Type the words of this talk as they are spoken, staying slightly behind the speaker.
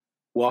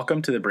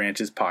Welcome to the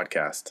Branches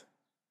podcast.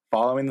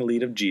 Following the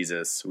lead of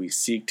Jesus, we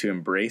seek to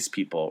embrace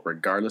people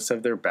regardless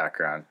of their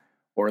background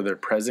or their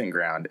present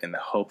ground in the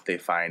hope they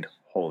find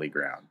holy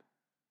ground.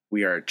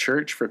 We are a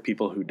church for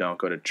people who don't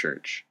go to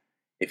church.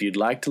 If you'd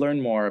like to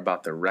learn more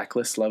about the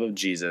reckless love of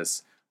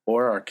Jesus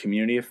or our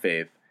community of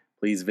faith,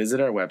 please visit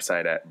our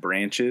website at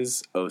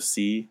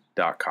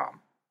branchesoc.com.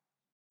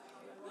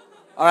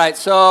 All right,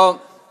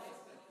 so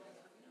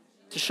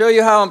to show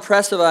you how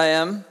impressive I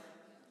am,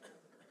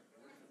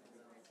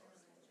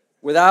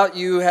 without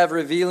you have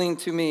revealing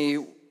to me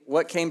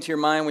what came to your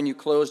mind when you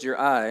closed your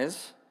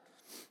eyes,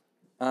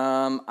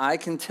 I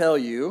can tell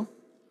you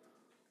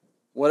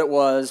what it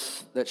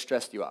was that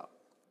stressed you out.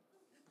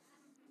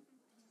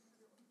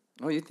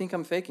 Oh, you think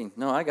I'm faking?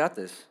 No, I got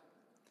this.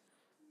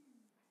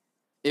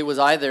 It was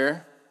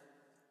either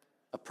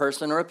a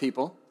person or a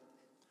people.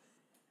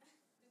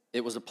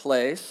 It was a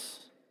place.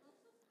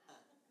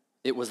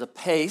 It was a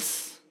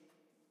pace.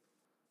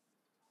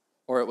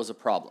 Or it was a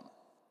problem.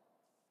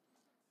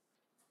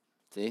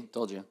 See,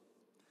 told you.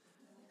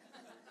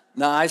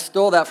 Now, I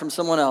stole that from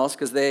someone else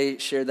because they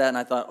shared that, and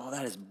I thought, oh,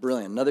 that is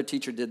brilliant. Another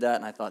teacher did that,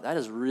 and I thought, that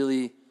is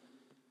really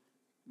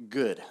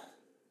good.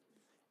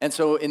 And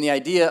so in the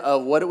idea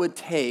of what it would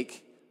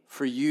take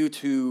for you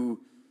to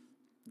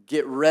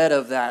get rid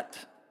of that,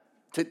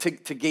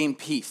 to gain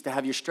peace, to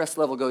have your stress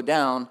level go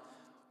down,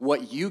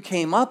 what you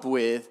came up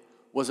with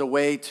was a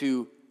way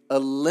to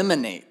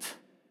eliminate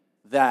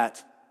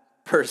that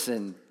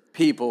person,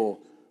 people,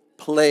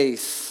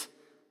 place,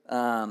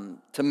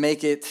 to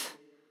make it,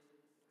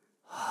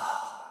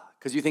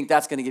 because you think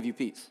that's going to give you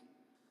peace.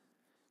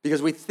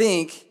 Because we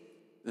think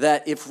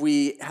that if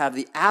we have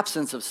the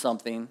absence of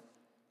something,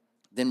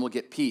 then we'll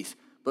get peace.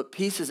 But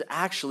peace is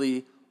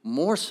actually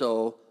more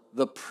so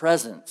the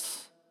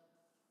presence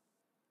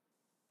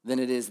than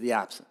it is the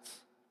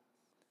absence.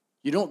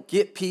 You don't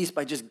get peace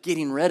by just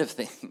getting rid of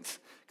things,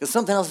 because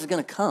something else is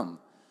going to come.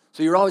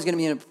 So you're always going to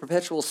be in a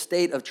perpetual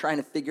state of trying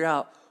to figure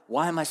out,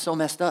 why am I so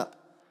messed up?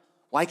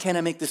 Why can't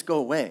I make this go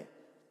away?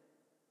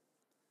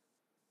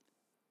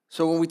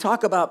 So when we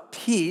talk about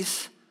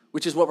peace,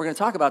 which is what we're going to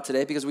talk about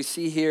today, because we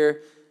see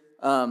here,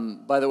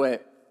 by the way,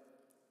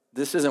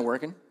 this isn't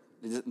working,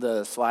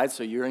 the slides,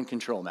 so you're in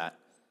control, Matt.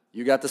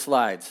 You got the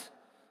slides.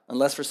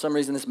 Unless for some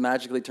reason this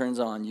magically turns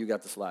on, you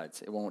got the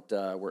slides. It won't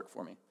work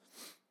for me.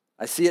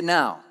 I see it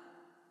now,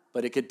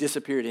 but it could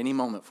disappear at any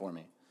moment for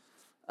me.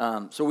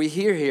 So we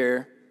hear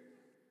here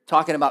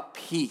talking about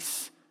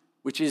peace,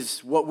 which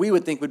is what we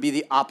would think would be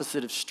the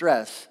opposite of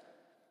stress.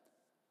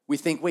 We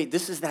think, wait,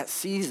 this is that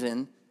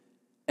season,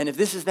 and if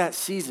this is that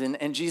season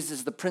and Jesus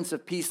is the Prince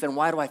of Peace, then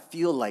why do I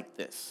feel like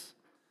this?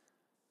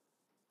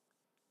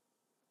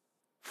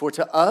 For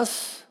to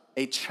us,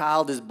 a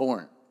child is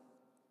born.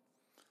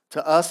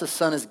 To us, a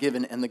son is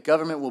given, and the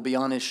government will be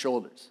on his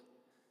shoulders.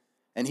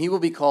 And he will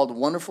be called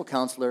Wonderful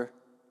Counselor,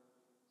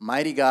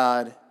 Mighty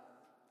God,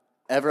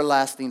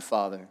 Everlasting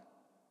Father,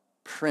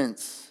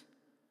 Prince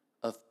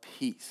of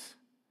Peace.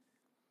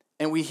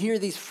 And we hear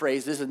these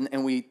phrases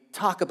and we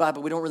talk about it,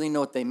 but we don't really know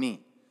what they mean.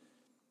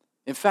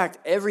 In fact,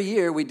 every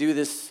year we do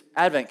this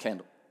Advent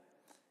candle.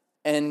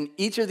 And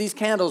each of these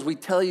candles, we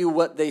tell you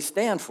what they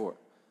stand for.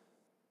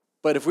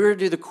 But if we were to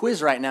do the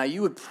quiz right now,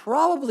 you would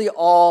probably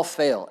all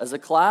fail. As a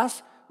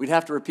class, we'd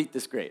have to repeat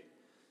this grade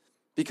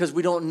because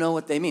we don't know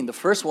what they mean. The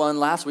first one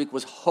last week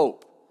was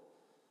hope.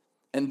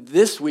 And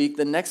this week,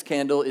 the next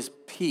candle is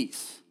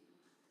peace.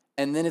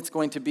 And then it's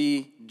going to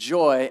be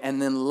joy,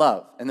 and then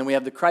love. And then we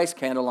have the Christ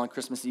candle on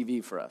Christmas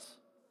Eve for us.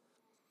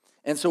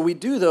 And so we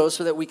do those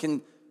so that we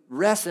can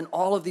rest in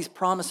all of these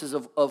promises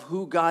of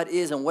who God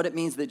is and what it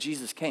means that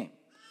Jesus came.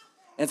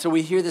 And so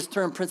we hear this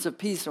term, Prince of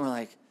Peace, and we're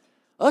like,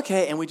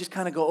 okay, and we just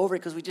kind of go over it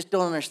because we just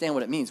don't understand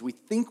what it means. We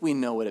think we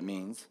know what it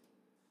means,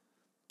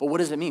 but what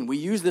does it mean? We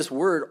use this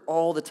word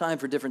all the time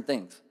for different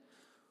things.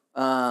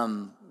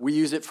 We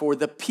use it for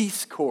the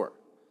Peace Corps.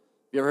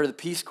 You ever heard of the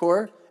Peace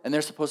Corps? And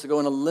they're supposed to go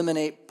and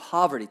eliminate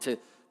poverty,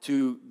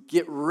 to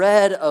get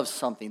rid of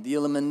something, the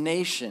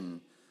elimination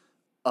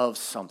of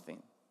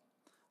something.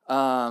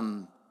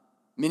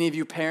 Many of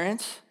you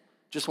parents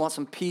just want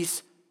some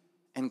peace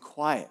and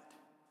quiet.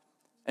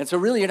 And so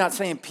really you're not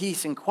saying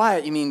peace and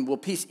quiet, you mean, well,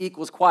 peace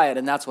equals quiet,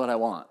 and that's what I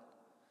want.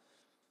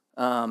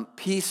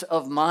 Peace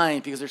of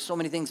mind, because there's so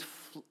many things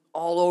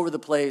all over the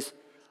place.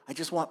 I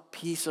just want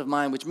peace of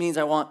mind, which means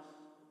I want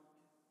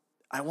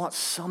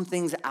some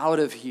things out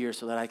of here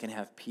so that I can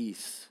have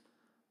peace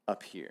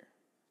up here.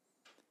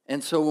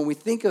 And so when we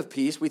think of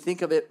peace, we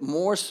think of it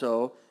more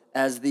so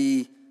as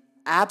the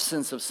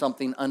absence of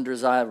something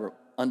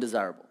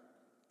undesirable,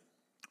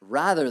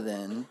 rather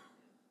than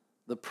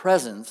the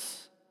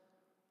presence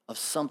of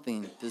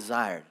something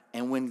desired.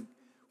 And when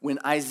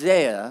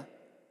Isaiah,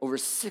 over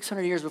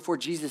 600 years before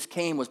Jesus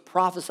came, was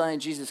prophesying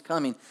Jesus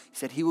coming, he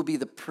said he will be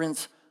the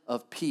Prince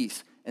of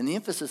Peace. And the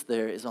emphasis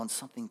there is on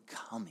something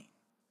coming.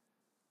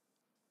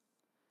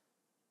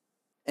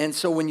 And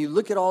so when you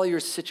look at all your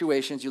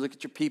situations, you look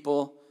at your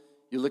people,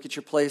 you look at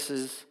your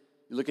places,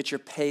 you look at your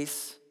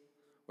pace,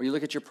 or you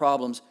look at your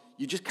problems,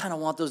 you just kind of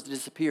want those to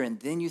disappear, and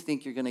then you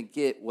think you're going to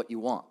get what you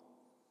want.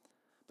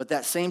 But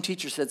that same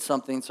teacher said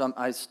something, so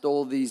I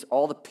stole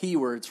all the P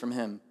words from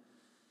him.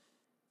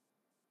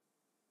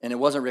 And it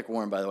wasn't Rick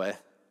Warren, by the way.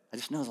 I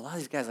just know a lot of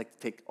these guys like to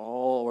take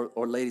or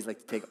ladies like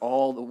to take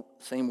all the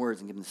same words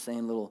and give them the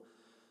same little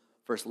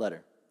first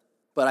letter.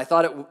 But I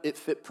thought it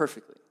fit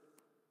perfectly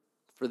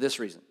for this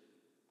reason.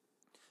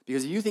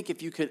 Because you think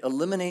if you could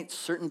eliminate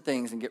certain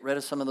things and get rid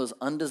of some of those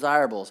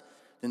undesirables,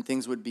 then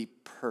things would be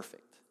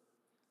perfect.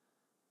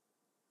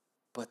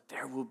 But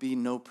there will be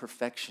no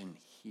perfection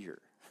here.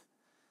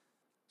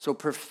 So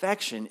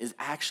perfection is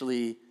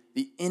actually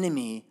the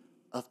enemy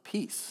of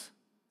peace.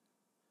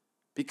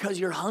 Because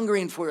you're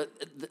hungering for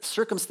the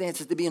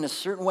circumstances to be in a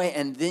certain way,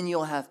 and then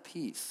you'll have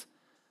peace.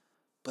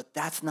 But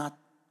that's not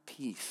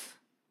peace.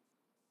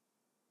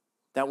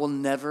 That will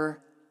never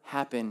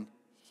happen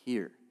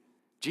here.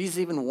 Jesus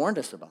even warned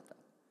us about that.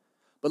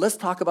 But let's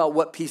talk about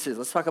what peace is.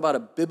 Let's talk about a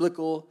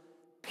biblical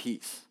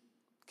peace,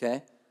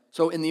 okay?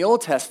 So in the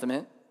Old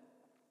Testament,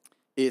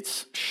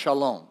 it's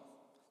shalom.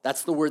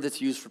 That's the word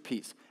that's used for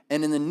peace.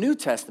 And in the New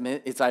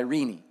Testament, it's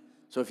Irene.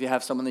 So if you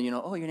have someone that you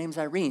know, oh, your name's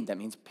Irene, that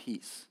means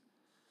peace.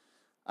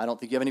 I don't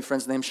think you have any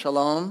friends named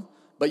Shalom,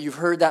 but you've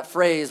heard that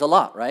phrase a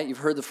lot, right? You've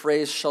heard the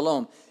phrase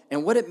shalom.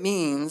 And what it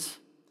means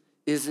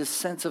is this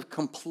sense of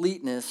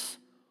completeness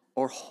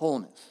or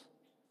wholeness.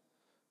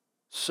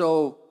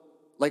 So,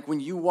 like when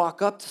you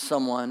walk up to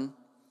someone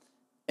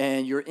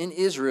and you're in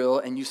Israel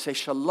and you say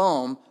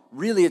shalom,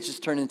 really it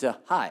just turned into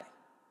hi.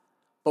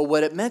 But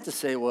what it meant to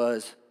say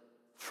was,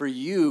 for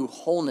you,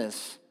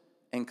 wholeness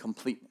and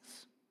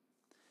completeness.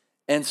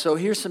 And so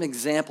here's some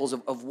examples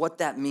of what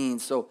that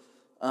means. So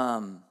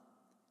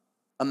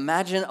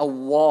imagine a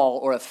wall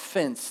or a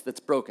fence that's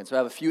broken. So I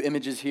have a few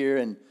images here,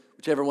 and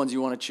whichever ones you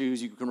want to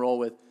choose, you can roll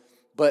with.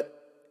 But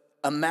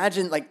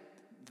imagine like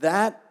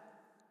that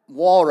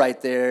wall right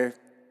there,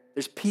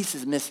 there's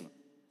pieces missing.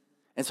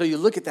 And so you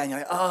look at that and you're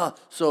like,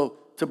 so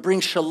to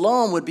bring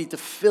shalom would be to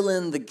fill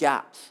in the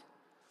gaps.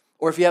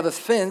 Or if you have a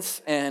fence,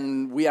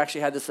 and we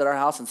actually had this at our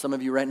house, and some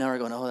of you right now are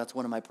going, oh, that's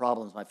one of my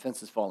problems. My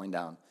fence is falling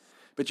down.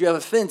 But you have a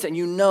fence, and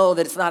you know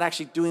that it's not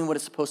actually doing what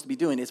it's supposed to be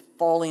doing. It's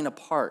falling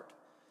apart.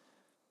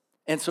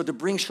 And so to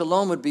bring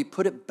shalom would be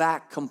put it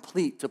back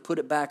complete, to put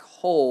it back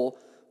whole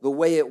the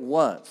way it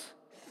was.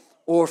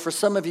 Or for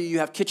some of you, you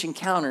have kitchen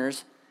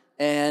counters,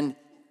 and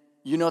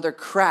you know they're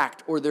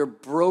cracked, or they're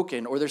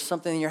broken, or there's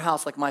something in your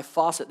house, like my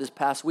faucet this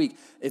past week,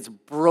 it's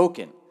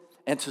broken.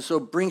 And to so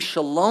bring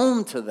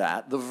shalom to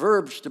that, the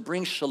verb to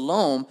bring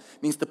shalom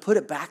means to put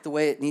it back the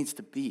way it needs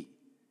to be.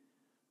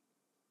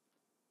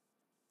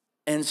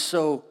 And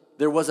so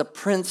there was a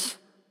prince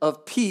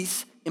of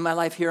peace in my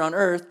life here on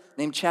earth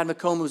named Chad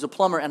McComb, who was a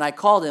plumber, and I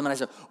called him and I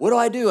said, what do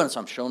I do? And so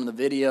I'm showing him the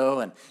video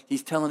and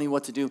he's telling me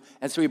what to do.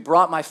 And so he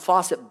brought my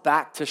faucet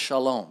back to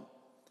shalom.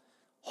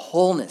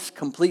 Wholeness,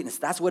 completeness,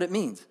 that's what it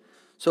means.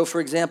 So for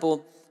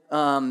example,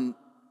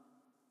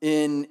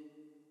 in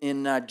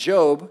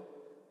Job,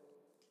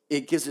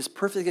 it gives this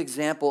perfect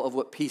example of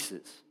what peace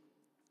is.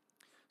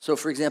 So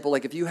for example,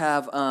 like if you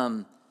have,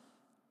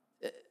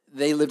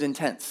 they lived in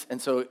tents.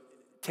 And so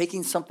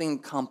taking something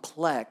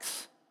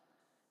complex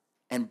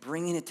and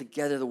bringing it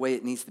together the way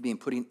it needs to be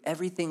and putting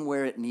everything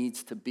where it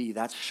needs to be,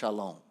 that's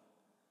shalom.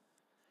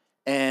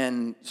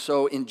 And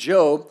so in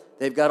Job,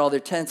 they've got all their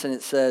tents and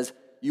it says,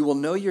 you will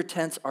know your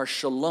tents are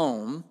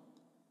shalom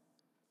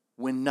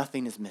when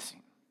nothing is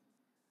missing.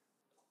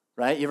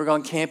 Right? You ever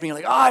gone camping, you're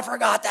like, oh, I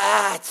forgot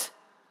that.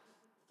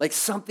 Like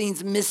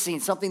something's missing,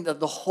 something that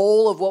the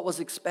whole of what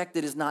was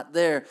expected is not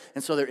there.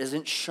 And so there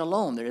isn't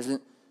shalom, there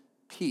isn't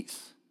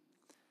peace.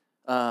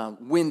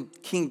 When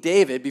King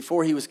David,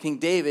 before he was King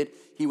David,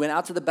 he went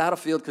out to the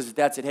battlefield because his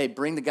dad said, hey,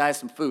 bring the guys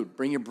some food,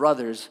 bring your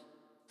brothers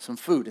some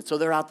food. And so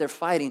they're out there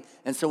fighting.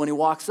 And so when he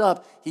walks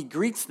up, he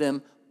greets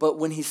them. But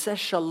when he says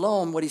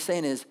shalom, what he's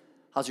saying is,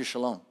 how's your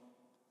shalom?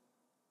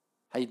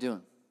 How you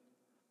doing?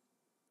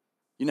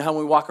 You know how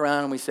when we walk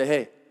around and we say,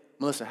 hey,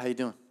 Melissa, how you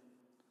doing?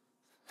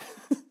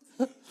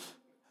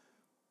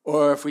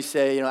 Or if we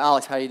say,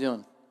 Alex, how you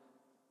doing?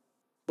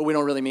 But we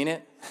don't really mean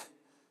it.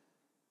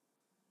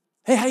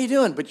 Hey, how you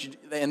doing?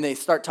 And they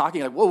start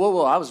talking like,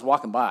 whoa, I was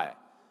walking by.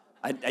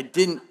 I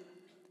didn't.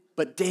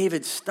 But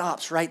David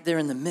stops right there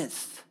in the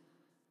midst.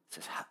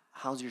 Says,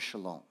 how's your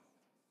shalom?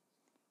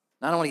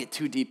 Now, I don't want to get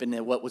too deep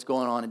into what was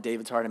going on in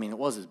David's heart. I mean, it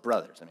was his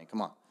brothers. I mean,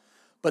 come on.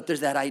 But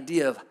there's that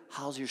idea of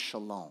how's your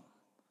shalom?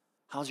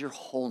 How's your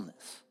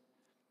wholeness?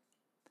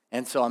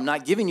 And so I'm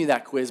not giving you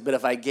that quiz, but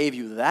if I gave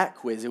you that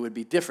quiz, it would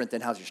be different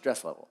than how's your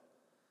stress level.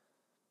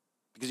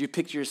 Because you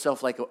picture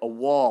yourself like a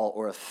wall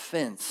or a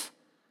fence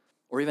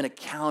or even a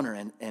counter,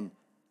 and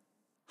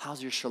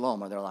how's your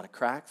shalom? Are there a lot of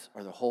cracks?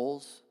 Are there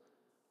holes?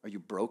 Are you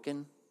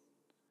broken?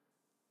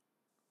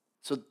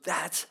 So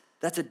that's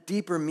a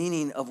deeper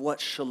meaning of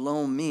what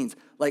shalom means.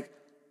 Like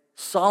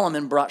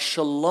Solomon brought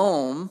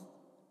shalom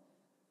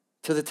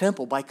to the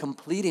temple by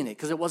completing it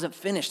because it wasn't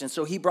finished. And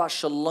so he brought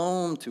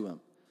shalom to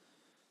him.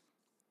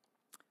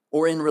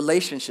 Or in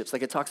relationships,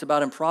 like it talks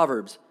about in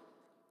Proverbs,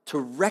 to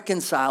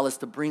reconcile is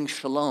to bring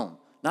shalom.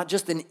 Not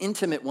just in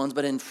intimate ones,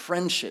 but in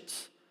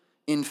friendships,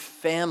 in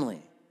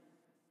family.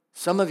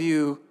 Some of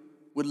you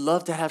would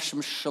love to have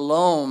some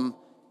shalom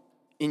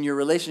in your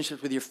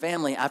relationships with your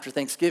family after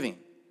Thanksgiving.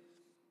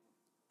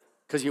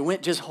 Because you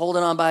went just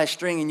holding on by a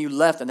string and you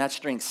left and that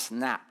string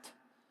snapped.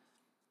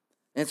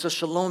 And so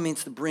shalom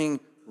means to bring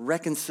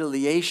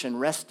reconciliation,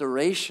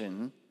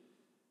 restoration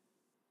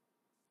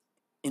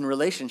in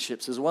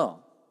relationships as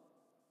well.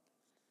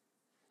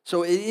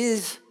 So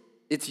it's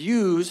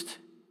used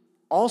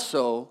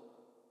also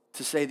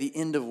to say the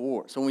end of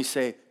war. So when we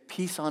say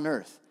peace on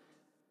earth,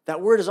 that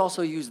word is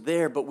also used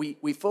there, but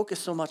we focus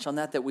so much on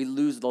that we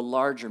lose the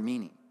larger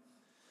meaning.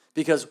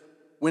 Because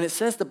when it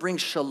says to bring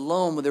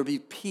shalom, when there be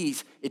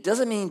peace, it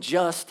doesn't mean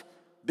just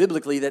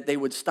biblically that they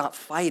would stop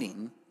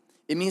fighting.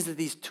 It means that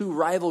these two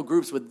rival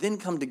groups would then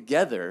come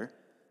together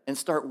and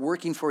start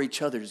working for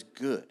each other's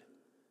good.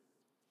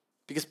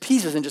 Because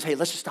peace isn't just, hey,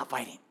 let's just stop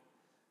fighting.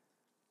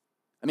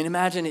 I mean,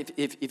 imagine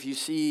if you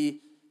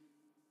see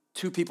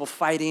two people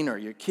fighting, or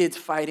your kids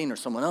fighting, or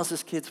someone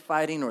else's kids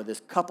fighting, or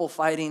this couple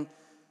fighting.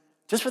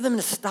 Just for them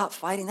to stop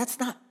fighting, that's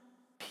not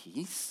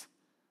peace.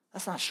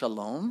 That's not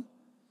shalom.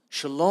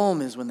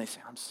 Shalom is when they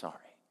say, I'm sorry.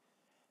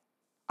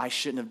 I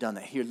shouldn't have done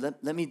that. Here,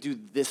 let me do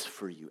this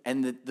for you.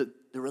 And the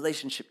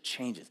relationship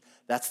changes.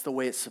 That's the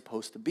way it's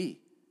supposed to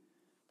be.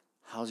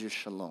 How's your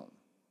shalom?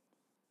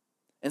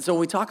 And so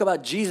when we talk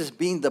about Jesus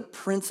being the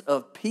Prince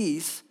of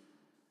Peace,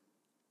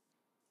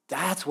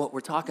 that's what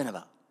we're talking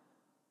about.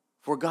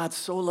 For God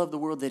so loved the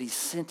world that he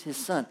sent his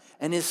son.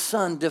 And his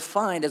son,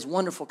 defined as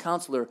Wonderful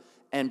Counselor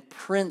and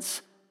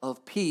Prince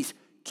of Peace,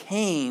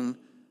 came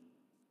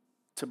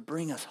to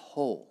bring us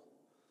whole.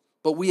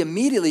 But we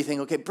immediately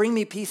think, okay, bring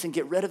me peace and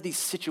get rid of these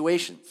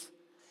situations.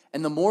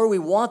 And the more we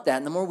want that,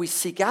 and the more we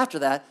seek after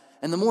that,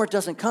 and the more it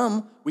doesn't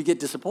come, we get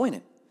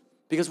disappointed.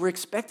 Because we're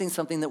expecting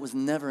something that was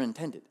never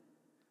intended.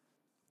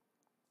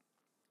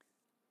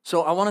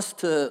 So I want us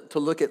to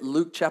look at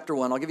Luke chapter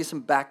 1. I'll give you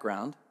some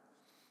background.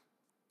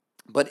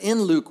 But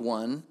in Luke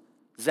 1,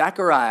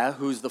 Zechariah,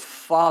 who's the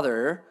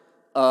father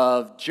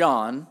of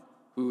John,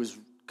 who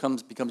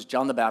becomes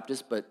John the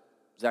Baptist, but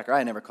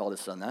Zechariah never called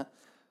his son that.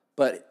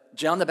 But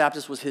John the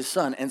Baptist was his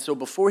son. And so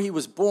before he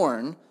was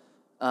born,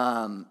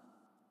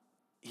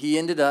 he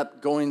ended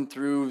up going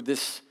through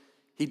this.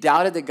 He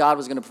doubted that God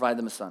was going to provide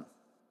them a son.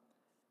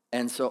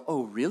 And so,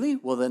 oh, really?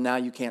 Well, then now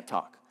you can't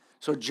talk.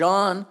 So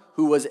John,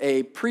 who was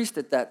a priest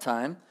at that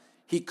time,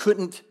 he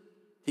couldn't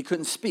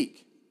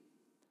speak.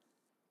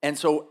 And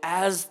so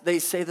as they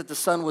say that the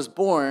son was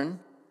born,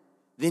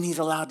 then he's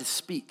allowed to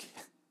speak.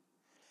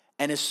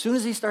 And as soon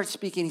as he starts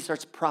speaking, he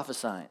starts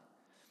prophesying.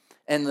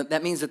 And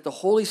that means that the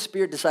Holy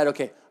Spirit decided,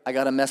 okay, I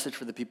got a message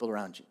for the people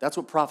around you. That's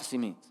what prophecy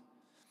means.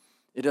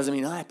 It doesn't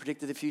mean, I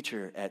predicted the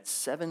future at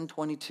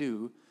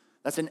 7:22.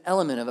 That's an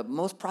element of it.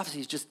 Most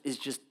prophecy is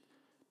just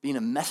being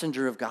a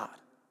messenger of God.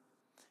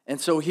 And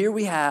so here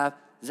we have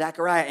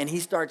Zechariah, and he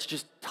starts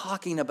just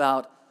talking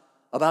about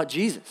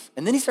Jesus.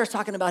 And then he starts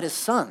talking about his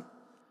son.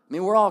 I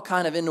mean, we're all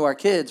kind of into our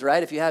kids,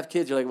 right? If you have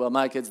kids, you're like, well,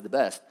 my kid's the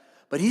best.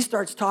 But he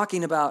starts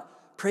talking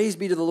about, praise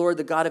be to the Lord,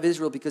 the God of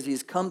Israel, because he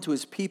has come to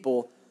his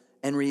people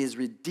and he has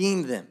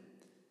redeemed them.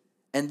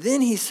 And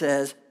then he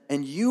says,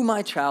 and you,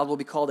 my child, will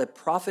be called a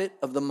prophet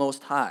of the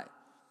Most High.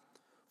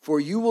 For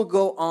you will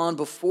go on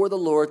before the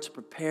Lord to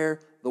prepare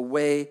the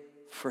way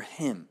for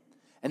him.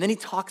 And then he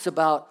talks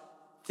about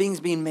things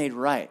being made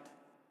right.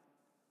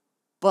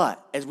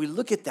 But as we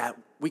look at that,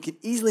 we could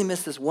easily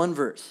miss this one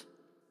verse.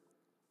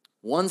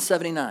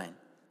 179,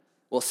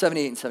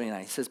 78 and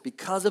 79. He says,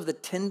 because of the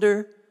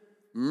tender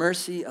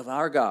mercy of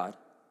our God,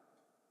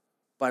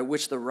 by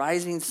which the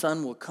rising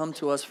sun will come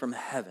to us from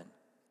heaven,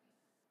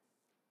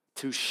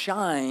 to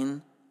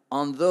shine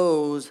on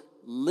those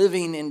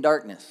living in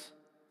darkness,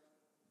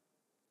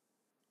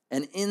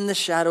 and in the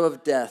shadow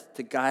of death,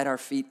 to guide our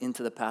feet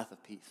into the path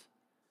of peace.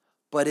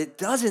 But it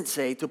doesn't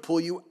say to pull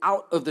you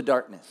out of the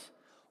darkness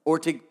or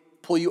to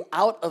pull you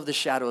out of the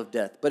shadow of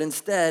death, but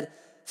instead it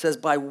says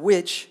by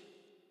which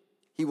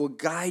he will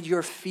guide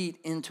your feet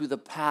into the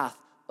path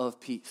of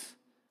peace.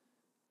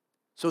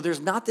 So there's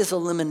not this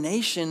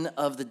elimination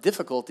of the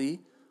difficulty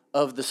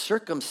of the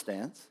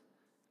circumstance.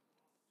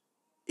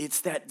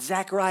 It's that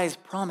Zechariah is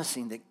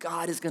promising that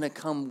God is going to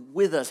come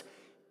with us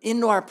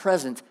into our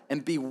presence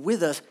and be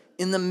with us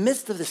in the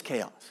midst of this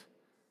chaos.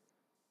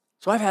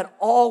 So I've had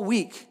all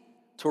week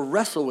to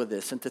wrestle with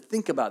this and to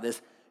think about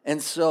this.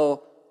 And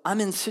so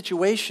I'm in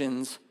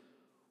situations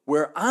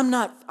where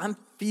I'm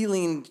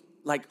feeling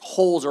like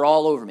holes are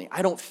all over me.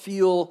 I don't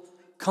feel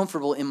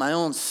comfortable in my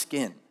own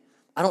skin.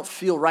 I don't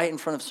feel right in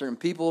front of certain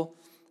people.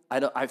 I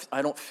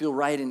don't feel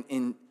right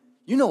in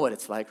you know what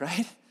it's like,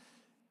 right?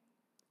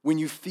 When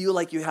you feel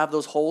like you have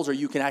those holes or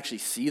you can actually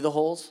see the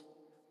holes.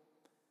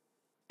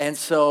 And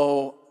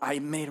so I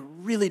made a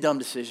really dumb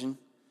decision,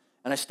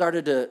 and I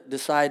started to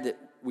decide that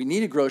we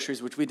needed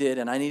groceries, which we did,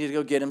 and I needed to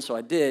go get them, so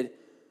I did.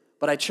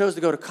 But I chose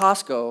to go to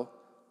Costco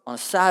on a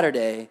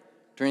Saturday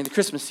during the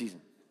Christmas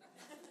season.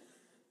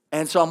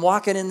 And so I'm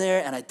walking in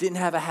there, and I didn't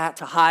have a hat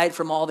to hide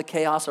from all the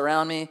chaos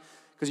around me,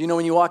 because you know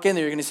when you walk in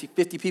there, you're going to see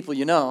 50 people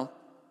you know.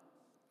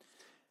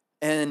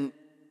 And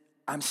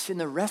I'm sitting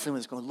there wrestling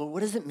with this going, Lord,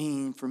 what does it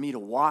mean for me to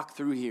walk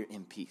through here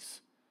in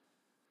peace?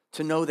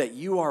 To know that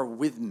you are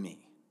with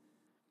me.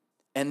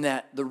 And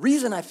that the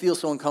reason I feel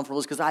so uncomfortable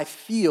is because I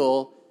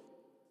feel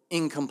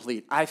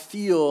incomplete. I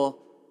feel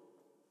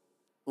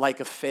like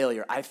a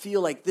failure. I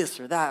feel like this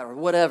or that or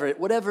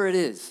whatever it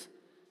is.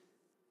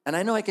 And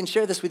I know I can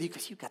share this with you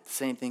because you've got the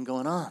same thing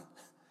going on.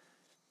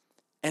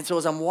 And so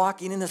as I'm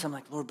walking in this, I'm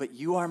like, Lord, but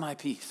you are my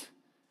peace.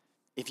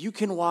 If you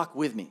can walk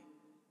with me.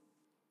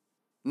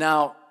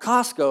 Now,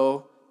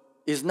 Costco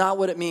is not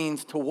what it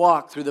means to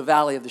walk through the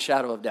valley of the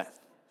shadow of death.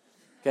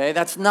 Okay,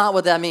 that's not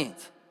what that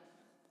means.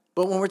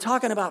 But when we're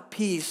talking about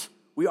peace,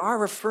 we are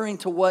referring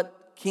to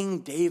what King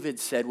David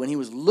said when he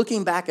was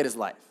looking back at his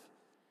life.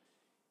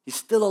 He's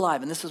still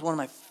alive, and this is one of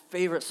my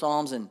favorite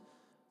Psalms, and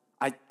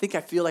I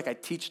feel like I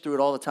teach through it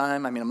all the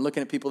time. I mean, I'm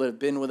looking at people that have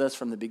been with us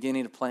from the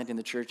beginning of planting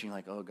the church, and you're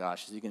like, oh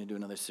gosh, is he going to do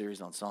another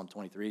series on Psalm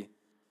 23?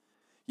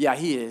 Yeah,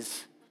 he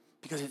is,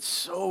 because it's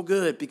so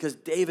good, because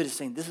David is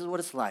saying, this is what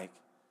it's like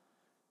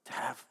to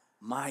have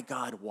my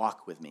God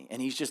walk with me.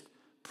 And he's just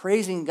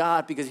praising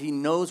God because he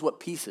knows what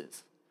peace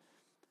is.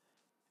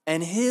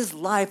 And his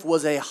life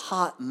was a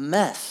hot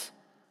mess.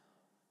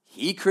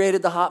 He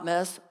created the hot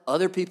mess.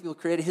 Other people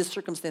created. His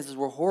circumstances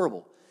were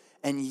horrible.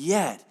 And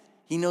yet,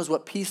 he knows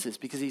what peace is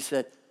because he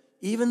said,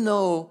 even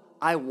though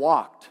I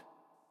walked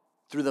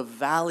through the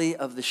valley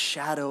of the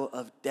shadow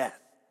of death,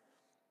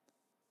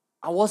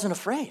 I wasn't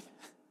afraid.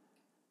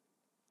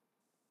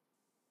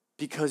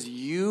 Because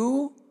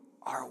you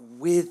are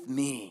with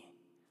me.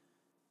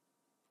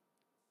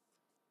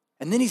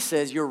 And then he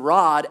says, your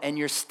rod and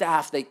your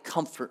staff, they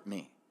comfort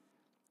me.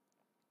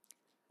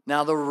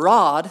 Now, the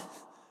rod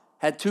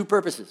had two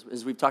purposes,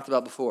 as we've talked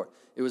about before.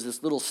 It was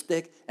this little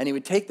stick, and he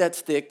would take that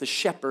stick, the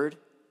shepherd,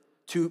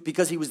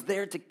 because he was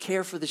there to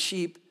care for the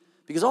sheep,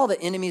 because all the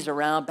enemies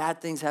around,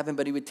 bad things happen,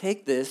 but he would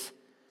take this,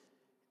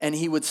 and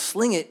he would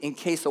sling it in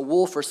case a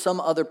wolf or some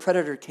other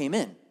predator came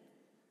in.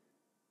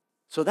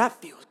 So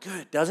that feels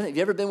good, doesn't it? Have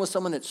you ever been with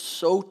someone that's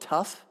so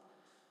tough?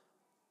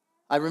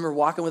 I remember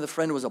walking with a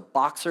friend who was a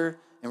boxer,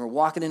 and we're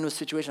walking into a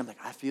situation. I'm like,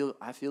 I feel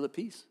at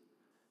peace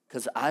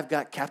because I've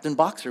got Captain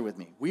Boxer with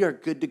me. We are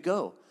good to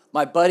go.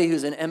 My buddy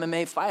who's an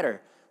MMA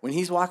fighter, when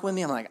he's walking with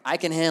me, I'm like, I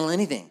can handle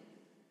anything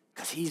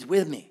because he's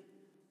with me.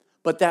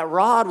 But that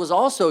rod was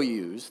also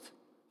used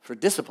for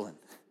discipline.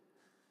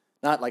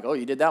 Not like, oh,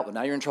 you did that one,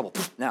 now you're in trouble.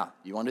 Now,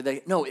 you want to do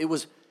that? No, it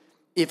was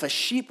if a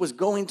sheep was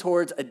going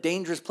towards a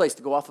dangerous place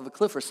to go off of a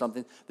cliff or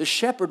something, the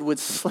shepherd would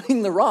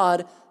sling the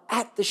rod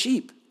at the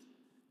sheep.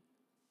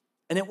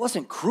 And it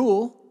wasn't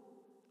cruel.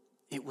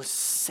 It was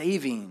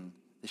saving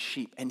the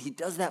sheep. And he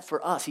does that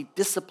for us. He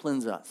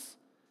disciplines us.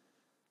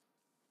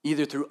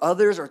 Either through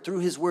others or through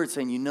his word,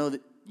 saying, you know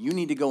that you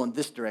need to go in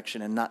this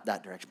direction and not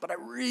that direction. But I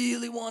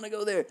really want to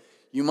go there.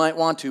 You might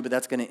want to, but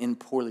that's going to end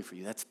poorly for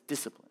you. That's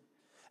discipline.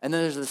 And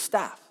then there's the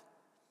staff.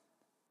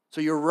 So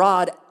your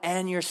rod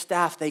and your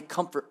staff, they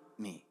comfort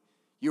me.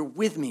 You're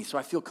with me, so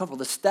I feel comfortable.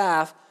 The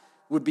staff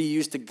would be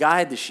used to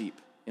guide the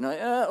sheep. You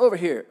know, over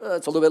here,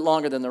 it's a little bit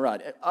longer than the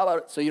rod.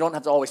 So you don't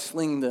have to always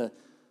sling the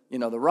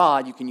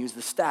rod. You can use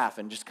the staff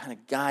and just kind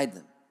of guide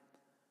them.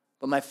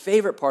 But my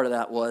favorite part of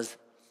that was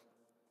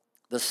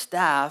the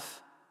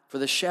staff for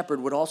the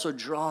shepherd would also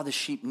draw the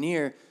sheep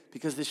near,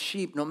 because the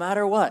sheep, no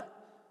matter what,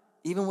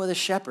 even with a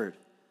shepherd,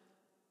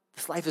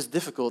 this life is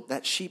difficult.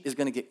 That sheep is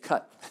going to get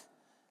cut.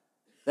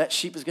 That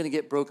sheep is going to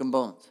get broken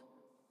bones.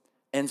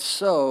 And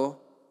so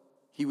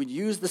he would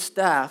use the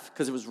staff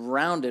because it was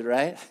rounded,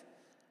 right?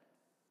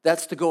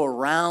 That's to go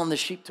around the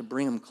sheep to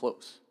bring them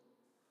close.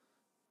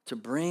 To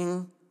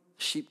bring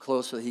the sheep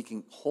close so that he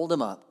can hold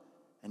them up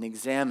and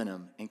examine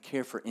them and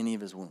care for any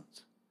of his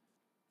wounds.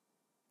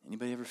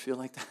 Anybody ever feel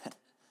like that?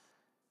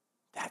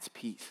 That's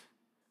peace.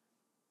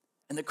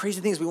 And the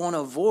crazy thing is we want to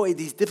avoid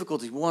these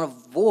difficulties. We want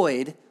to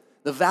avoid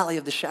the valley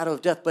of the shadow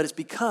of death, but it's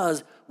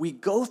because we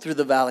go through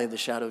the valley of the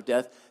shadow of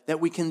death that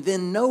we can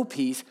then know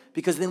peace,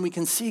 because then we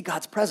can see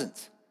God's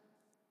presence.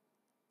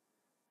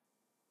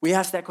 We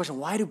ask that question,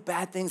 why do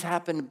bad things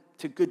happen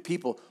to good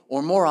people?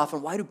 Or more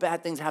often, why do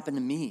bad things happen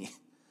to me?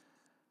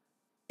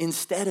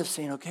 Instead of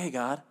saying, okay,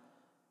 God,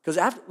 because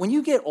when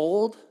you get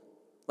old,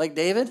 like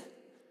David,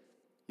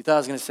 you thought I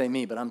was going to say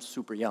me, but I'm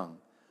super young.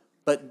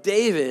 But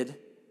David,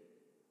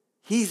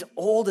 he's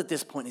old at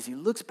this point. As he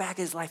looks back at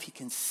his life, he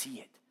can see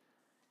it.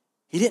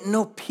 He didn't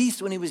know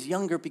peace when he was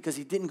younger because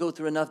he didn't go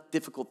through enough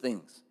difficult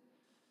things.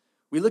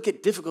 We look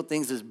at difficult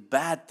things as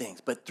bad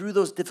things, but through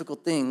those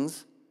difficult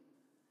things,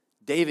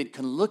 David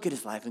can look at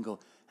his life and go,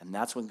 and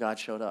that's when God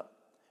showed up.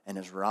 And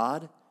his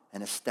rod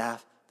and his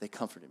staff, they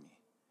comforted me.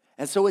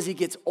 And so as he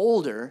gets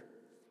older,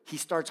 he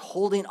starts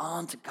holding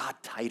on to God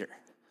tighter.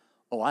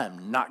 Oh, I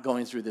am not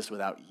going through this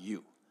without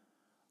you.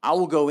 I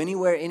will go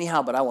anywhere,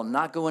 anyhow, but I will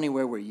not go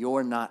anywhere where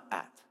you're not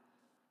at.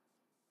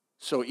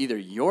 So either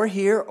you're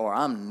here or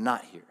I'm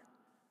not here.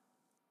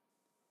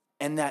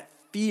 And that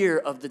fear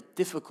of the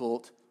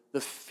difficult,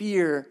 the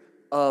fear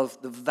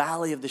of the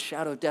valley of the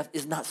shadow of death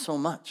is not so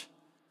much,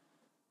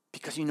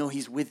 because you know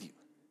he's with you.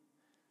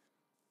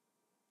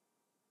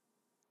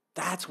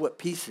 That's what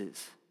peace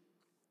is.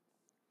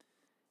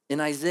 In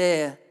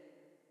Isaiah,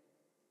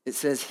 it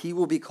says, he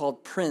will be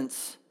called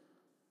Prince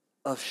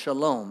of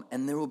Shalom,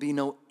 and there will be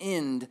no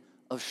end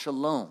of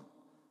shalom.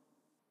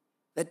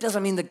 That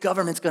doesn't mean the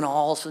government's going to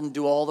all of a sudden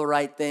do all the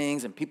right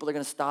things and people are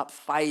going to stop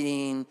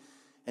fighting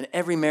and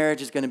every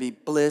marriage is going to be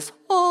bliss.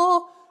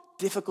 Oh,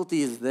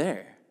 difficulty is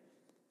there.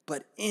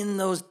 But in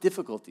those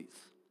difficulties,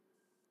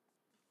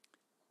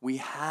 we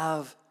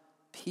have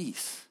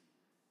peace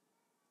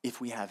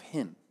if we have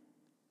him.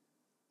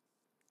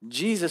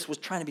 Jesus was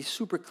trying to be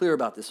super clear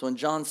about this. So in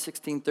John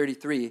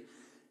 16:33,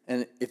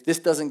 and if this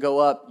doesn't go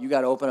up, you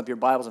got to open up your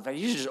Bibles. In fact,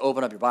 you should just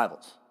open up your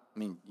Bibles. I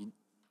mean, you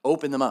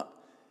open them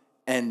up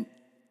and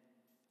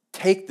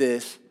take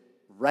this,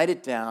 write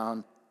it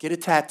down, get a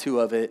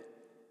tattoo of it.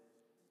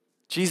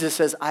 Jesus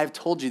says, I've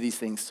told you these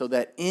things so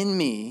that in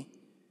me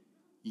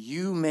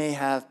you may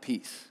have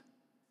peace.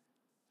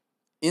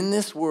 In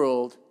this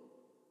world,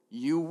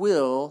 you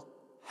will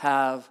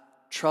have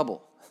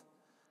trouble.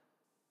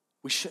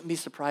 We shouldn't be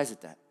surprised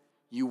at that.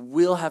 You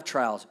will have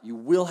trials. You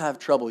will have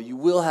trouble. You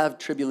will have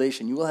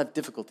tribulation. You will have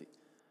difficulty.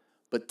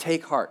 But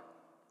take heart,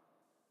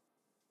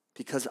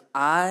 because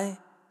I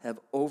have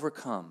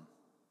overcome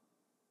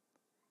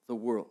the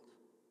world.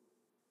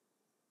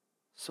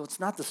 So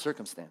it's not the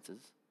circumstances.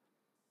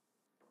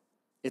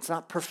 It's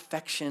not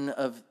perfection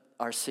of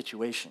our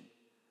situation.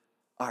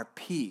 Our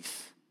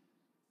peace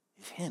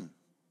is him.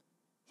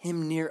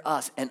 Him near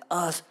us and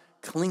us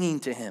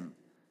clinging to him.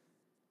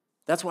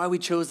 That's why we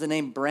chose the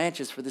name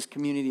Branches for this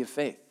community of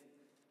faith.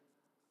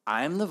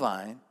 I am the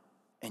vine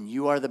and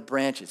you are the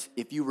branches.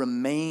 If you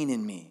remain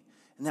in me,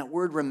 and that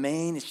word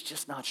remain is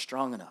just not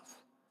strong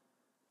enough.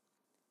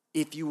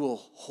 If you will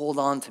hold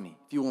on to me,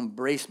 if you will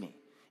embrace me,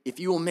 if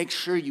you will make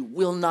sure you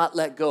will not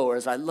let go, or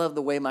as I love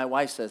the way my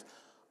wife says,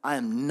 I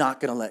am not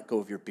going to let go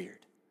of your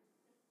beard.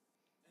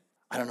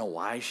 I don't know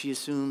why she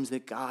assumes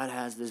that God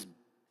has this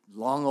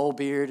long old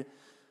beard,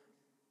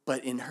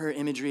 but in her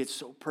imagery, it's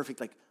so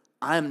perfect. Like,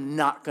 I'm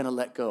not going to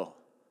let go.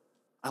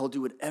 I will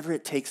do whatever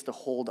it takes to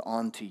hold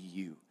on to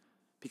you,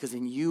 because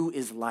in you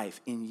is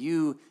life, in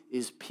you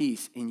is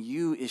peace, in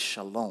you is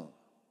shalom.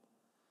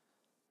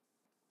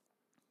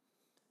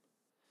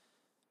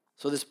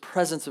 So this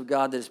presence of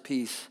God that is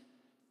peace,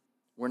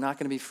 we're not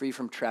going to be free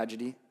from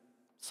tragedy.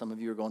 Some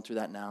of you are going through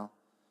that now.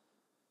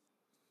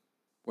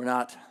 We're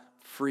not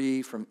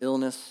free from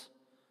illness,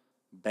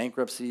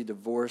 bankruptcy,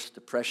 divorce,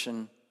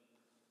 depression,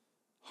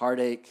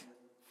 heartache,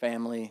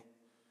 family,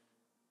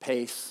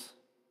 pace,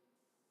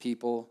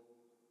 people,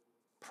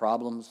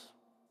 problems.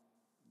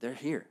 They're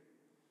here.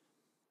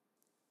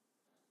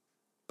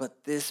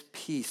 But this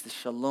peace, this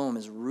shalom,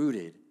 is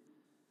rooted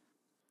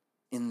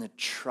in the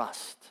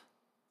trust.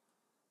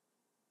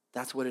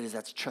 That's what it is.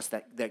 That's trust,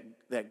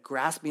 that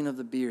grasping of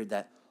the beard,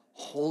 that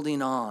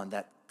holding on,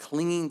 that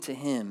clinging to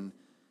him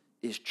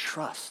is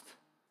trust.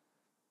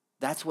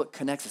 That's what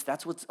connects us.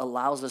 That's what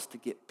allows us to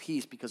get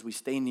peace, because we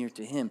stay near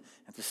to him.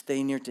 And to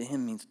stay near to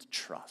him means to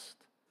trust,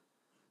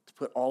 to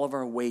put all of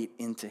our weight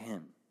into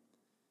him.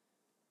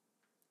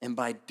 And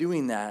by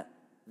doing that,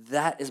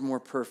 that is more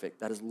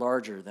perfect. That is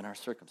larger than our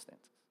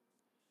circumstances.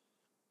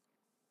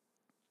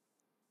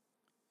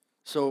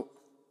 So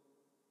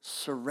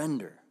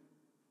surrender.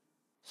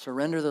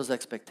 Surrender those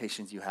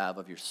expectations you have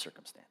of your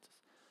circumstances.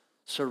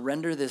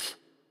 Surrender this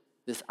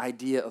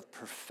idea of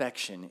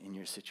perfection in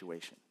your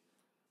situation.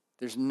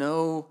 There's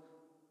no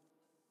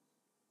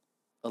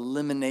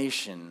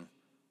elimination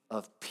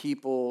of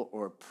people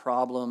or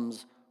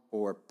problems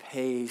or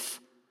pace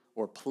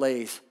or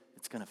place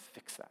that's going to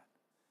fix that.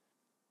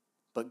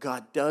 But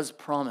God does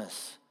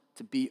promise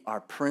to be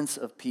our Prince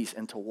of Peace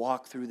and to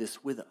walk through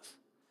this with us.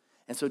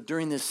 And so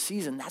during this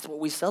season, that's what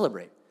we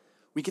celebrate.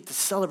 We get to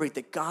celebrate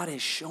that God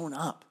has shown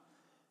up.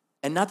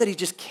 And not that he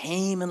just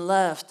came and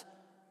left,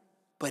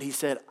 but he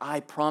said, I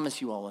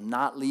promise you I will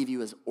not leave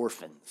you as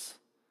orphans.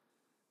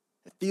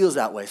 It feels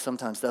that way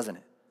sometimes, doesn't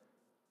it?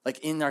 Like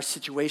in our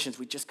situations,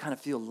 we just kind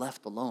of feel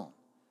left alone.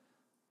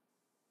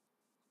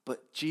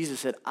 But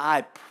Jesus said,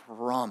 I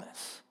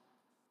promise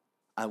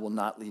I will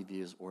not leave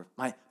you as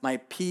orphans. My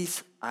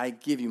peace I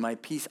give you, my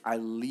peace I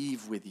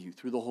leave with you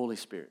through the Holy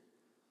Spirit,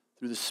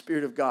 through the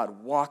Spirit of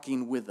God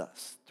walking with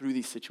us through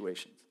these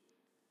situations.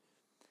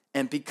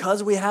 And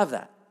because we have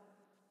that,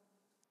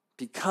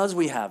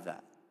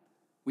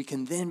 we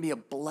can then be a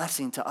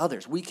blessing to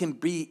others. We can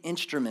be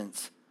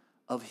instruments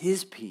of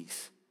his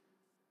peace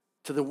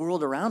to the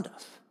world around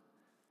us.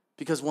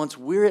 Because once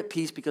we're at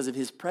peace because of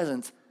his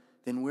presence,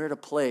 then we're at a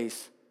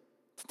place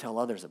to tell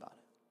others about it.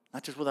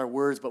 Not just with our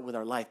words, but with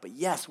our life. But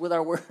yes, with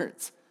our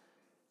words.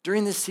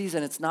 During this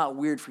season, it's not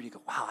weird for you to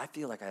go, wow, I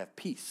feel like I have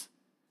peace.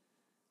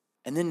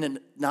 And then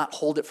to not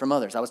hold it from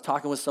others. I was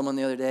talking with someone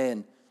the other day,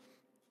 and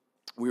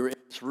we were in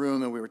this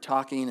room, and we were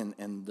talking,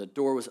 and the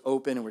door was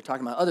open, and we were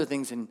talking about other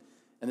things, and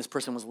this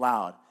person was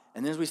loud.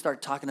 And then as we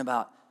started talking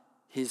about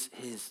his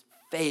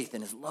faith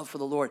and his love for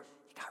the Lord,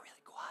 he got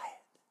really quiet.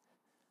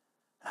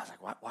 And I was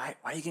like, why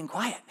are you getting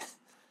quiet?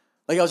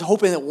 Like I was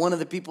hoping that one of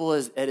the people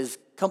at his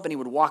company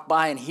would walk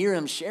by and hear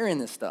him sharing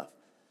this stuff.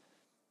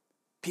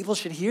 People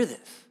should hear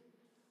this.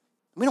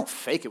 We don't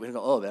fake it. We don't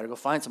go, better go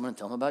find someone and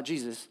tell them about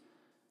Jesus.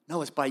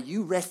 No, it's by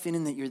you resting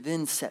in that you're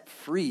then set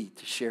free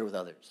to share with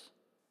others.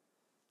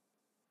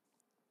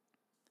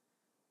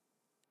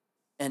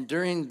 And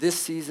during this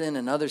season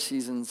and other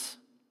seasons,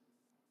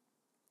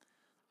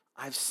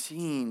 I've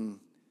seen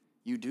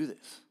you do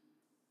this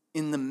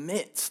in the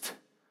midst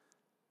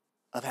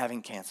of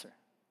having cancer.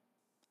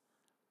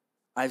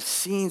 I've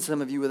seen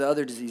some of you with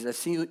other diseases.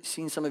 I've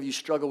seen some of you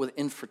struggle with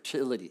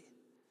infertility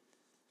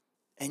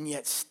and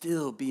yet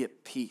still be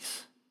at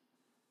peace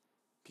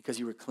because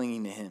you were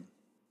clinging to him.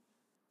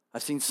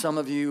 I've seen some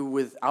of you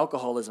with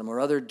alcoholism or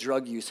other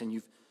drug use, and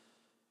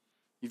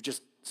you've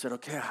just said,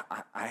 okay,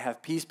 I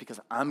have peace because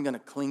I'm going to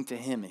cling to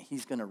him and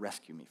he's going to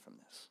rescue me from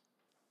this.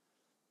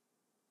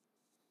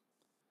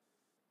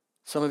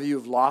 Some of you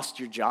have lost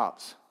your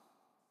jobs,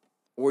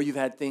 or you've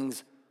had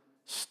things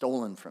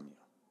stolen from you.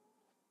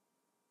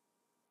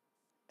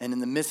 And in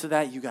the midst of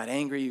that, you got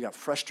angry, you got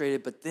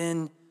frustrated, but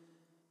then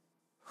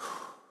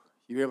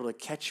you were able to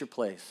catch your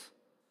place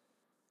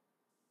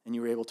and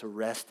you were able to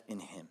rest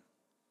in him.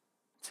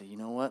 Say, you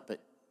know what,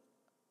 but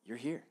you're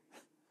here.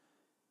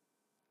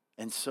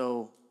 And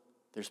so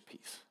there's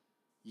peace.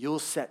 You'll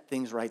set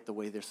things right the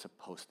way they're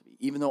supposed to be.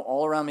 Even though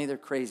all around me they're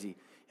crazy,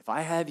 if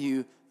I have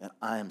you, then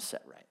I am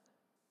set right.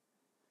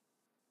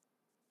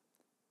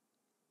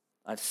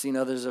 I've seen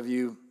others of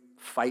you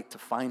fight to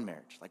find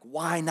marriage. Like,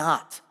 why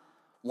not?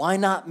 Why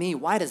not me?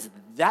 Why does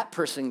that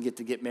person get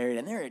to get married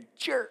and they're a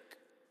jerk?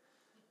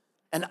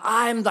 And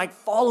I'm like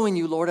following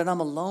you, Lord, and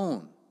I'm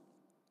alone.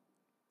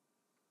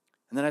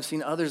 And then I've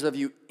seen others of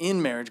you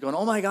in marriage going,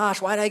 oh my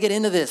gosh, why did I get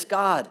into this?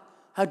 God,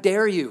 how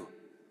dare you?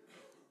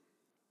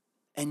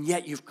 And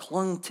yet you've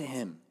clung to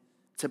him.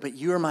 Said, but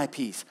you're my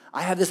peace.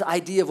 I have this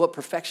idea of what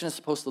perfection is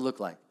supposed to look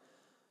like.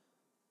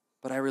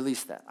 But I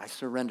release that. I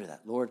surrender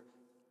that. Lord,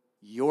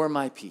 you're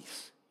my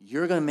peace.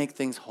 You're going to make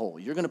things whole.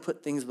 You're going to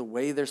put things the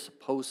way they're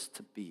supposed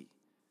to be.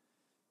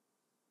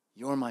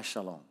 You're my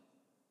shalom.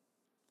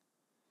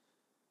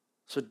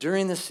 So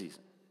during this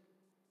season,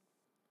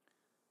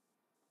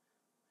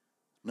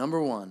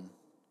 number one,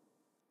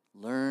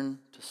 learn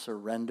to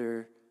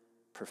surrender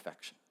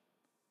perfection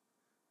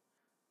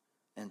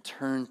and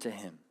turn to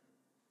him.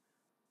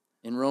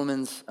 In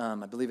Romans,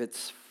 I believe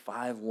it's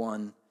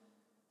 5:1,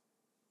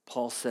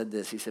 Paul said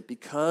this. He said,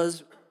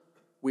 because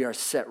we are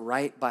set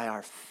right by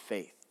our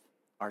faith,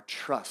 our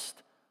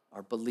trust,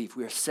 our belief.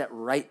 We are set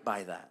right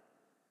by that.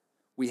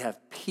 We have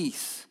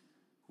peace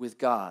with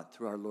God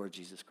through our Lord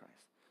Jesus Christ.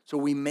 So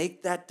we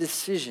make that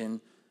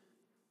decision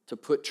to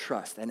put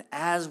trust. And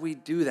as we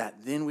do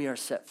that, then we are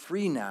set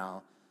free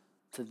now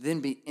to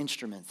then be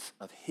instruments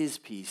of his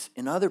peace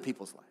in other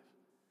people's life.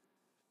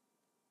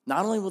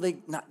 Not only will they're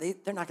not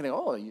going to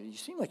go, oh, you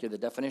seem like you're the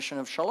definition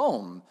of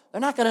shalom. They're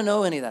not going to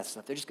know any of that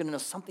stuff. They're just going to know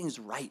something's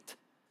right.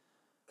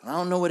 And I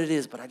don't know what it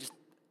is, but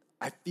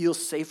I feel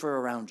safer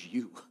around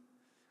you.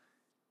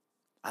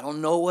 I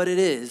don't know what it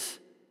is.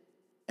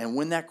 And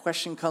when that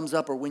question comes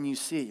up or when you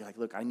see it, you're like,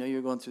 look, I know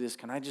you're going through this.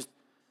 Can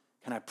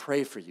I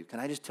pray for you? Can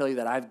I just tell you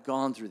that I've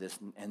gone through this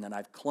and that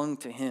I've clung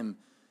to him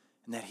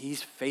and that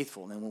he's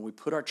faithful. And when we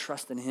put our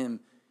trust in him,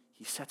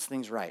 he sets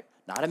things right.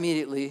 Not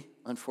immediately,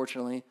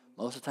 unfortunately.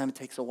 Most of the time it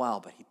takes a while,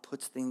 but he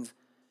puts things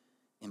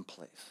in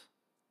place.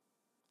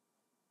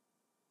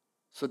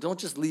 So don't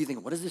just leave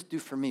thinking, what does this do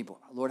for me? But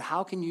Lord,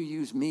 how can you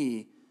use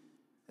me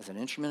as an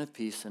instrument of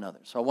peace in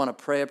others? So I want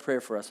to pray a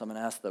prayer for us. I'm going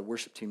to ask the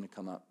worship team to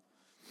come up.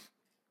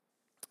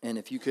 And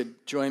if you could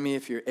join me,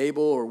 if you're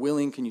able or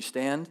willing, can you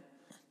stand?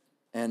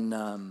 And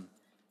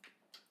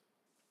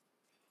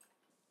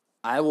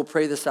I will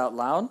pray this out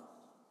loud.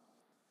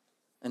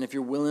 And if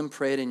you're willing,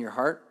 pray it in your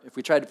heart. If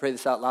we tried to pray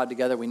this out loud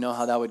together, we know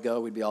how that would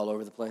go. We'd be all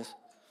over the place.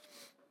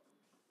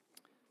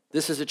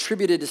 This is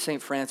attributed to St.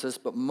 Francis,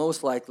 but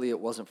most likely it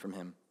wasn't from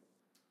him.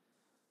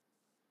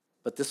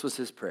 But this was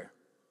his prayer.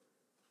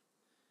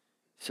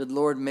 He said,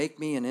 Lord, make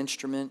me an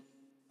instrument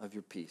of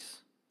your peace.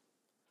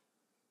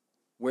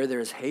 Where there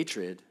is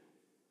hatred,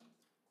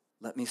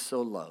 let me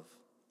sow love.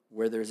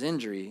 Where there is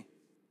injury,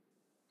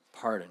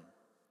 pardon.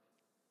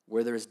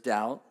 Where there is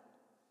doubt,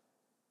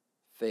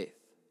 faith.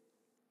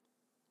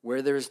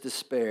 Where there is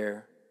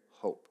despair,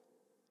 hope.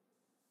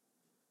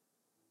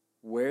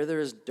 Where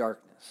there is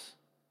darkness,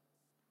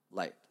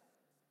 light.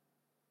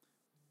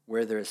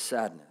 Where there is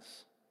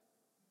sadness,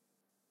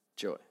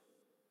 joy.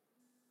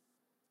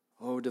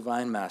 O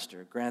divine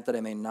Master, grant that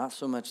I may not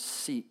so much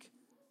seek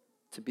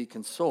to be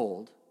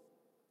consoled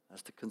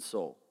as to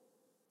console,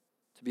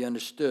 to be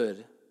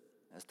understood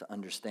as to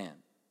understand,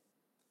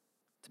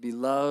 to be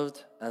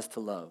loved as to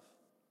love.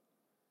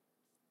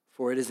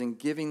 For it is in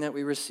giving that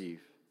we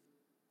receive,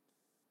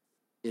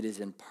 it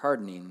is in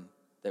pardoning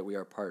that we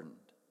are pardoned,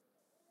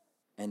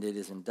 and it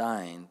is in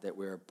dying that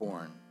we are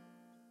born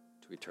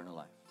to eternal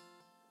life.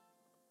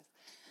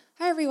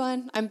 Hi,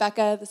 everyone. I'm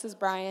Becca. This is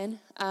Brian.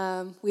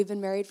 We've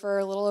been married for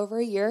a little over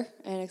a year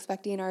and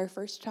expecting our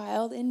first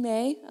child in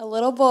May, a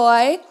little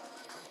boy.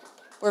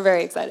 We're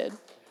very excited.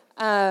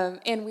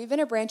 And we've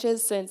been at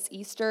Branches since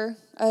Easter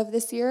of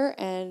this year,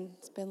 and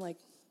it's been like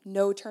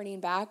no turning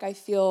back. I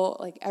feel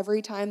like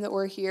every time that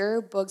we're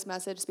here, Boog's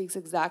message speaks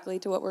exactly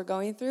to what we're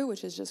going through,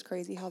 which is just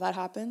crazy how that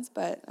happens.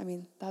 But, I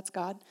mean, that's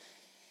God.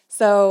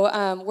 So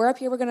we're up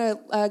here. We're going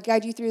to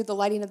guide you through the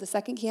lighting of the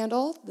second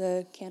candle,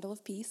 the candle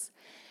of peace.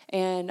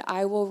 And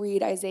I will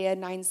read Isaiah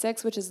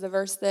 9:6, which is the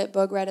verse that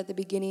Boog read at the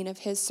beginning of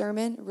his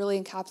sermon. It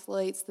really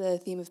encapsulates the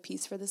theme of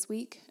peace for this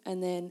week.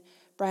 And then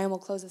Brian will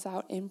close us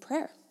out in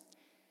prayer.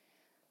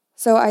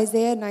 So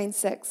Isaiah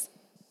 9:6.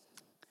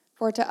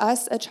 For to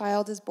us a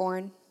child is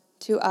born,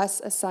 to us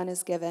a son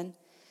is given,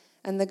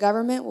 and the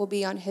government will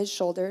be on his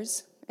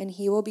shoulders, and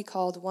he will be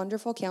called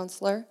Wonderful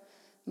Counselor,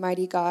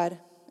 Mighty God,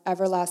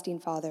 Everlasting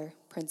Father,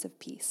 Prince of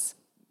Peace.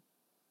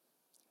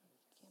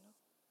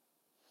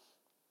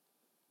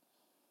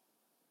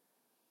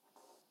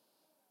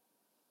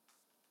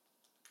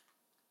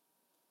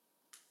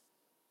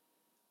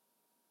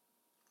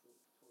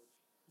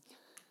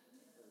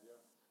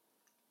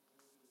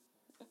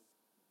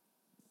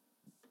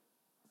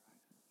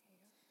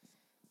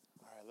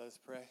 All right, let us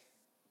pray.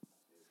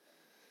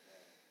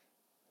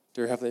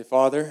 Dear Heavenly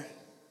Father,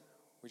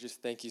 we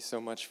just thank you so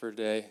much for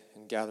today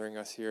and gathering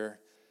us here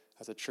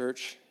as a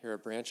church here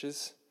at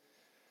Branches.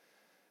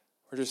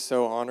 We're just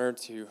so honored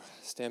to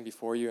stand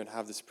before you and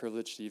have this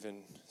privilege to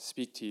even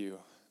speak to you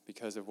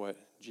because of what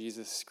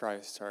Jesus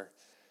Christ, our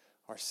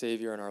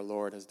Savior and our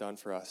Lord, has done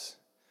for us.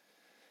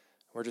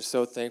 We're just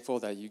so thankful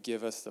that you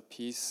give us the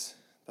peace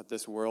that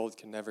this world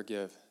can never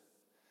give,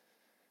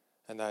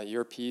 and that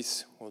your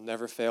peace will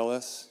never fail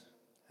us,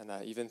 and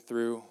that even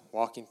through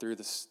walking through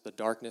the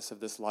darkness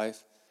of this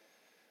life,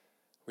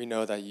 we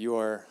know that you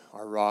are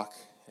our rock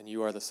and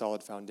you are the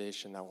solid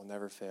foundation that will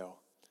never fail.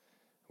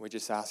 We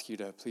just ask you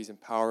to please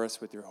empower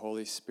us with your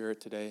Holy Spirit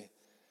today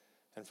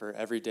and for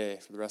every day,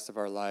 for the rest of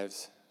our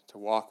lives, to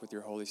walk with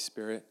your Holy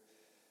Spirit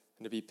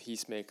and to be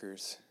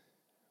peacemakers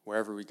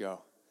wherever we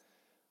go.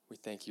 We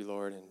thank you,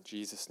 Lord, in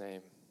Jesus'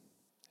 name.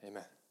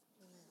 Amen.